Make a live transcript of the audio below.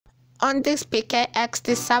On this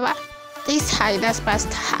PKXD server, these hiders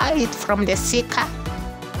must hide from the seeker,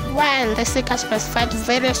 while the seekers must find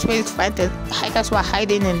various ways to find the hiders who are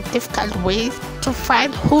hiding in difficult ways to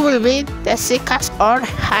find who will win, the seekers or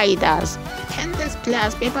hiders. Can these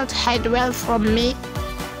players be able to hide well from me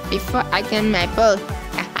before I get my ball?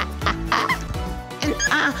 And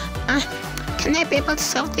can I be able to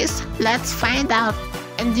solve this? Let's find out.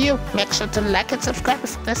 And you, make sure to like and subscribe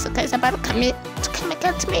if this is about to come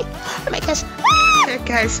against me. Oh my gosh. Hey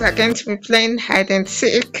guys, we're going to be playing hide and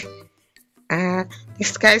seek.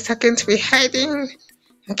 These guys are going to be hiding.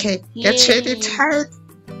 Okay, get ready to hide.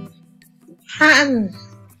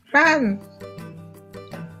 Run.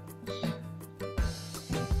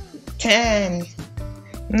 10,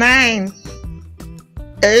 9,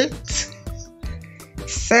 8,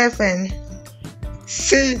 7,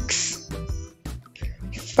 6,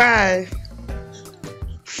 5,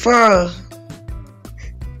 4,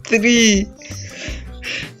 3,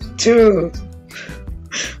 2,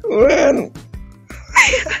 1.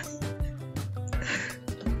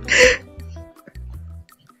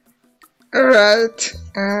 Alright.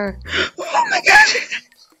 Oh my god!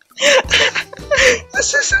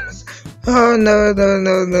 This is oh no.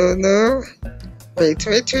 Wait.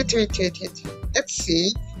 Let's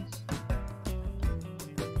see.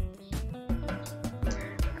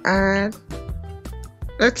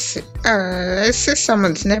 Let's see. I see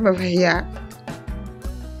someone's name over here.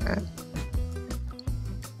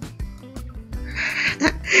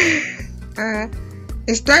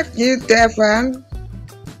 Is that you, Devon?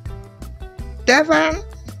 Devon?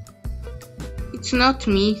 It's not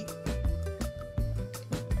me.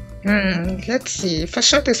 Let's see. If I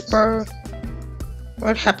shot this ball,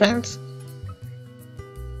 what happens?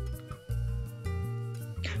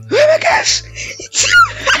 Oh my gosh! It's you!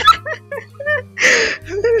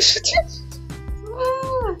 I'm gonna shoot you.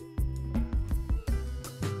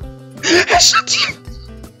 I shot you!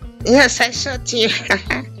 Yes, I shot you.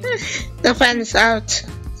 The fan is out.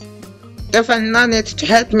 The fan no need to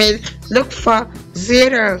help me. Look for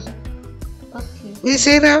 0. Okay.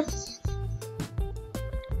 0.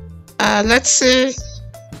 Let's see.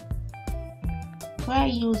 Why are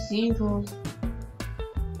you 0?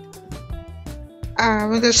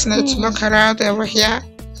 We just need to look around over here.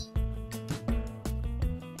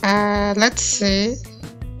 Let's see.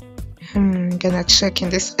 I'm gonna check in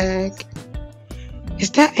this egg.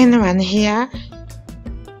 Is there anyone here?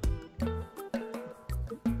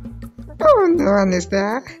 Oh, no one is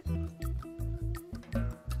there.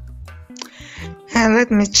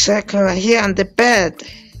 Let me check over here on the bed.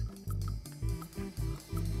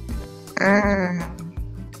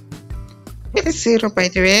 It's 0, by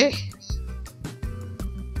the way.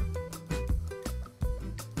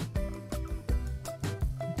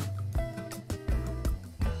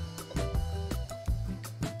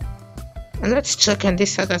 And let's check on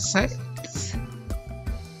this other side.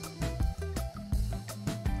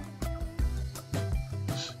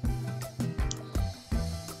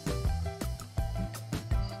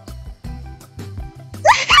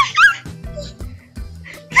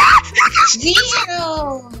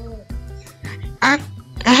 Zero. I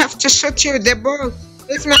have to shoot you the ball.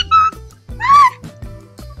 It's my.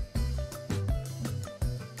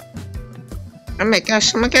 Oh my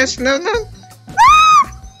gosh, no.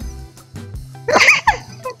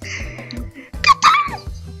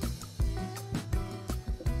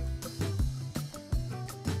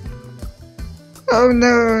 Oh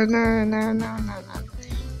no.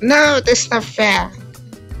 No, that's not fair.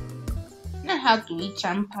 Now how do we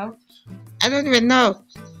jump out? I don't even know.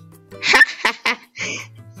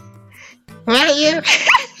 Where are you?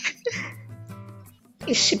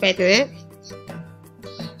 Is she, by the way?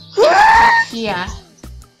 Here.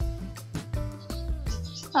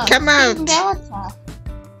 Oh, Come out.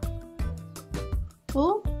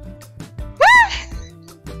 Who?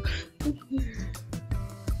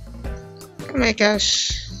 Oh my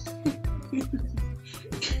gosh.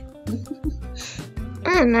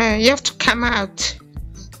 Oh no, you have to come out.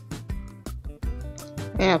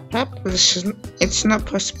 Yeah, probably it's not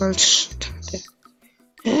possible to shoot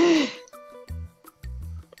there.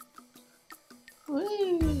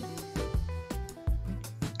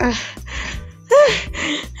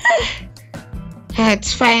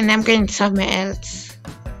 It's fine, I'm going somewhere else.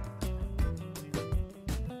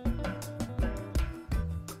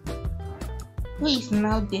 Who is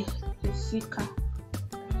now the seeker?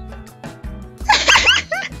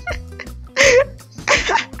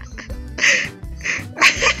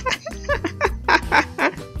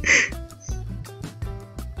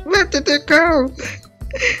 Where did it go?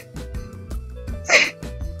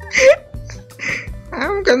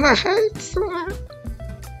 I'm gonna gonna hurt someone.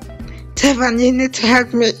 Devon, you need to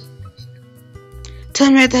help me. Tell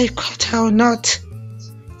me whether you caught her or not.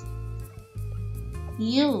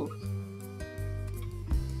 You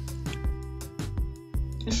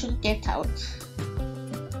should get out.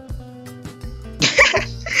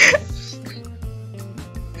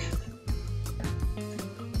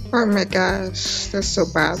 Oh my gosh, that's so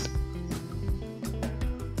bad.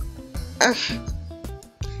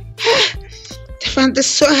 Devon, this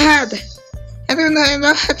is so hard. I don't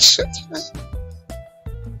know how to shoot her.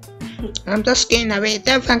 I'm just going away.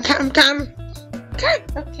 Devon, come.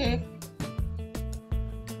 Okay.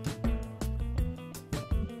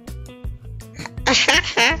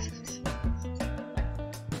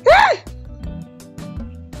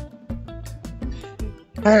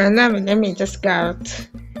 Let me just go out.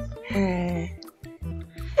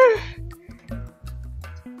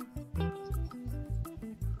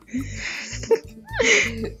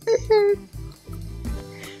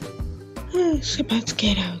 She's about to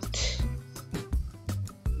get out.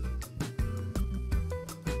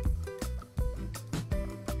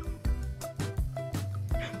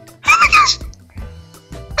 Oh my gosh!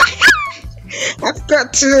 I've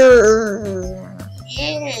got to.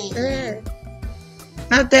 Yay!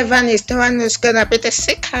 Now Devon is the one who's gonna be the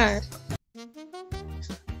seeker.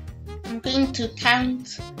 I'm going to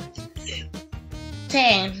count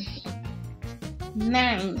 10,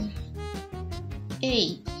 9,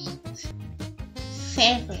 8,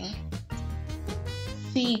 7,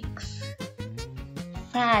 6,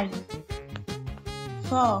 5,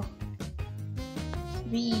 4,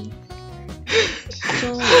 3,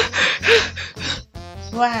 2,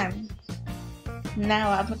 1.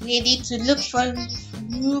 Now I'm ready to look for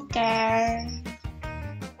Luca.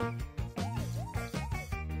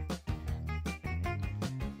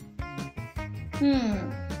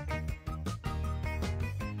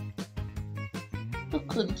 Who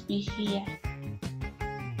could be here?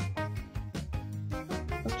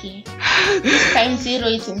 Okay, this time 0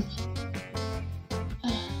 isn't.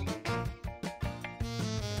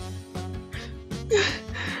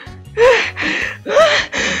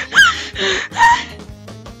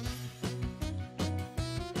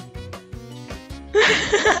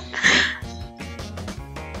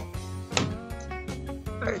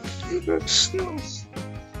 Snow.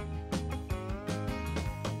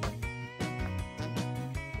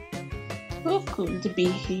 Who could be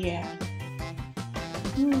here?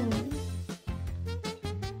 You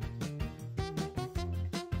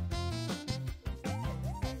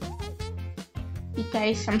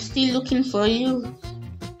guys, I'm still looking for you.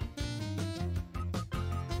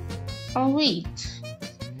 Oh wait.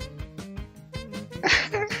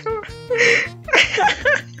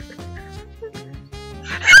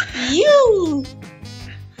 You.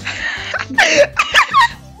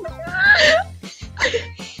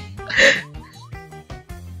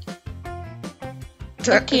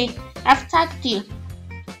 Okay, I've tagged you.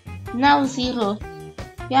 Now 0.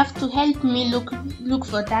 You have to help me look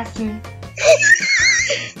for Daphne.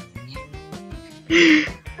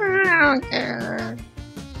 Oh God.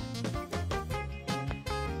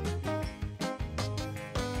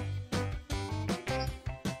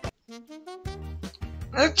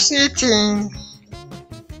 I'm cheating.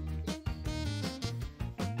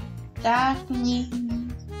 Daphne.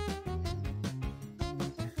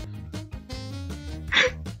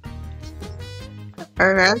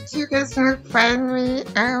 Alright, you guys don't find me.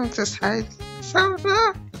 I'm just hide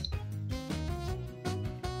somewhere.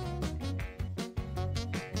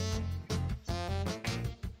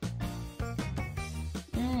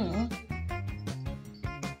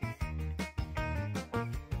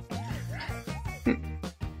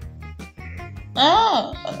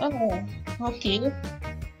 Oh, okay.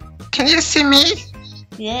 Can you see me?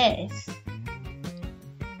 Yes.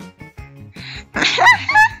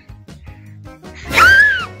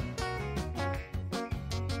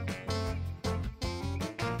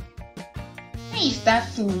 Where is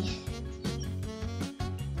Daphne?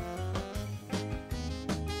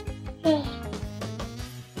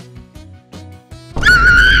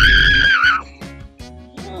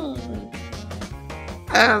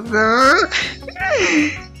 Hello.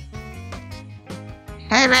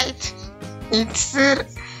 Alright, it's 0.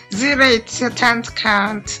 It's your turn to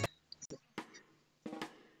count.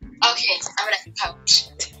 Okay, I'm gonna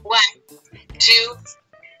count. 1, 2,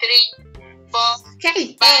 3, 4,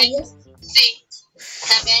 Okay. 5, 6,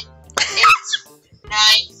 7, 8, 9,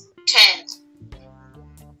 10.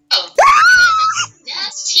 Oh,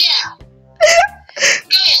 that's here. Go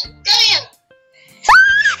in.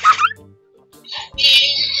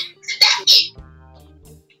 Thank you.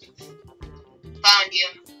 Found you.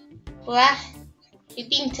 Why? You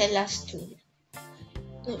didn't tell us to.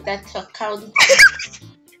 That's for count.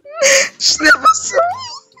 She never saw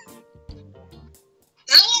me.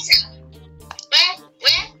 Louisa. Where?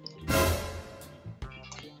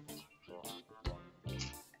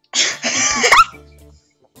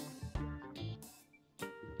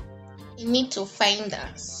 You need to find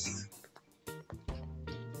us.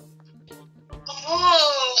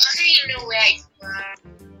 Oh, I don't even know where you are.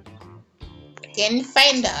 Then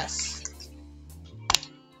find us.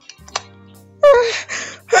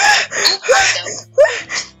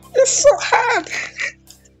 It's so hard.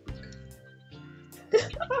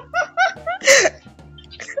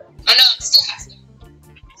 Oh no, stop.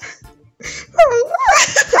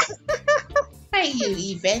 Where are you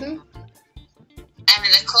even? I'm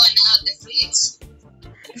in the corner of the fridge.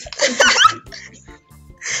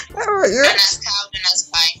 Oh, you're And I was cold and I was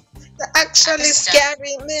fine. actually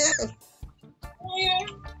scaring me.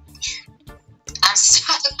 I'm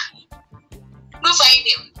stuck. Go find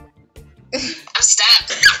him. I'm stuck.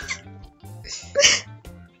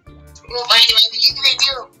 Go find him. I'm leaving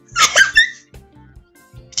you.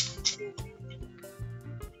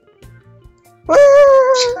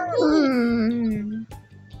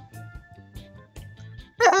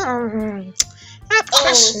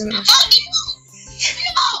 Question.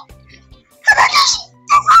 Oh, no!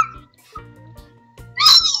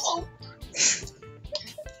 No!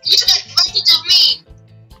 You took advantage of me.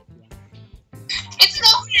 It's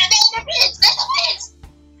not fair. There's the bed. There's the bed.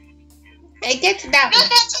 Hey, get down. No,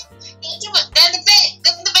 there's the bed.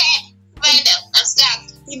 There's the bed. Find out. I'm stuck.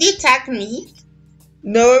 Did you tag me?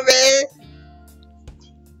 No way.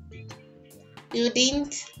 You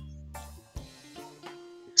didn't?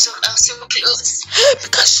 So I'm so close.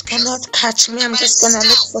 Because you cannot catch me. I'm just gonna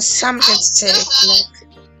look for something to take. Like,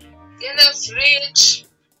 In the fridge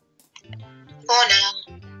corner.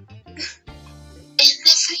 In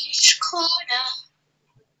the fridge corner.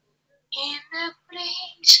 In the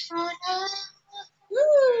fridge corner.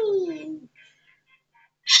 Woo.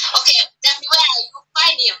 Okay, that's where you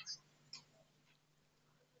find him.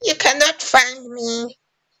 you cannot find me.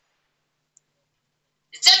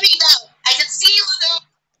 Tell me now. I can see you now.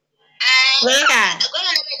 Where? Go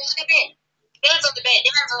on the bed. Demon's on the bed.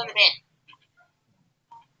 Demon's on the bed.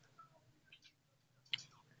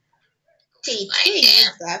 Wait, Right who is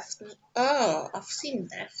there. Daphne? Oh, I've seen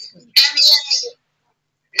Daphne. Daphne, where are you?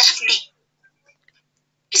 Daphne.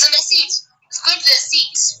 It's on the seat. Let's go to the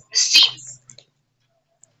seat. The seat.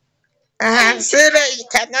 Zero, you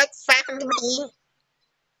cannot find me.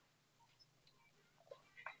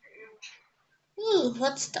 Ooh,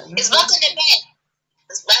 what's the It's back on the bed.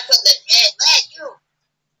 It's back on the bed. Where are you?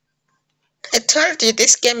 I told you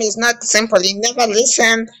this game is not simple. You never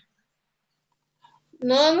listened.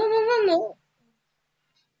 No.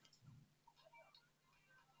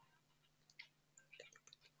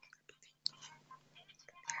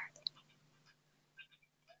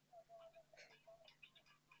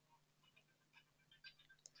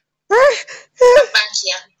 Come back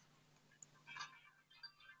here.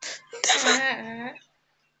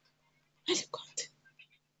 I've got.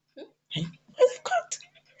 I've got.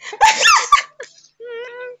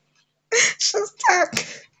 She's stuck.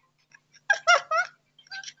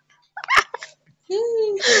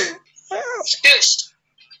 Shush.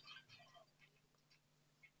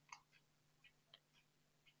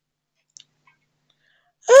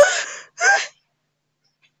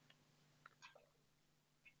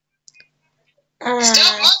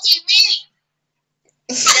 Stop mocking me.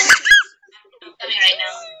 I'm coming right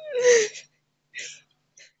now.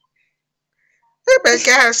 Oh my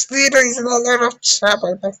gosh, Lito is in a lot of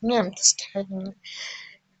trouble, but me, I'm just telling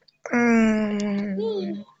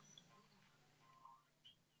you.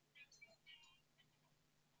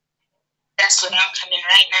 That's what I'm coming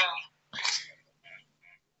right now.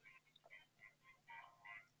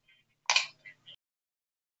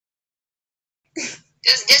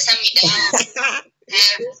 Just hand me down.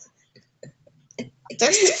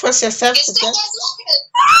 Just force yourself to Stop get. us walking.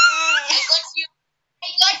 I got you. I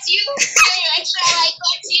got you. I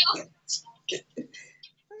got you.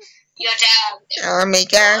 You're down. Oh my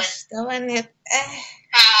gosh, that one is.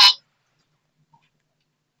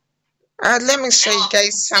 Let me show you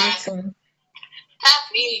guys something.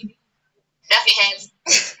 Daphne. Daphne hands.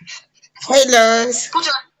 Hello. Put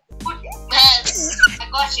hands. I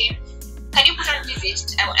got you. Can you put on the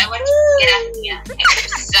vest? I want to get out of here. I'm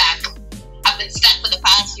stuck. I've been stuck for the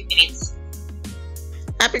past few minutes.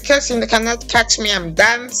 Because you cannot catch me, I'm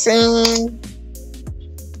dancing.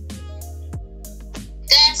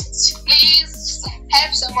 Dance, please.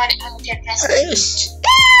 Help someone out and press the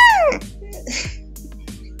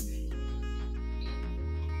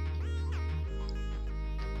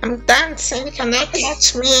I'm dancing. You cannot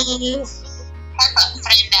catch me. Help a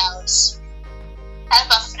friend out. Help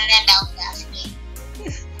a friend out, Daphne.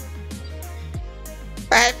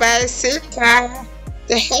 Bye bye, Sika.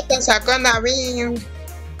 The haters are gonna win.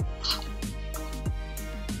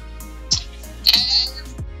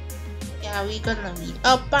 Yeah, we're gonna win.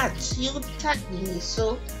 Oh, but you tagged me,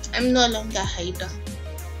 so I'm no longer Haida.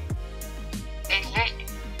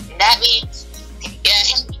 That means, yeah,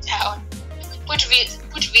 help me down.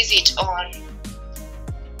 Put visit on.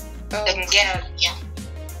 Oh. Then get out, yeah.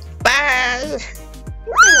 Bye.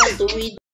 What do we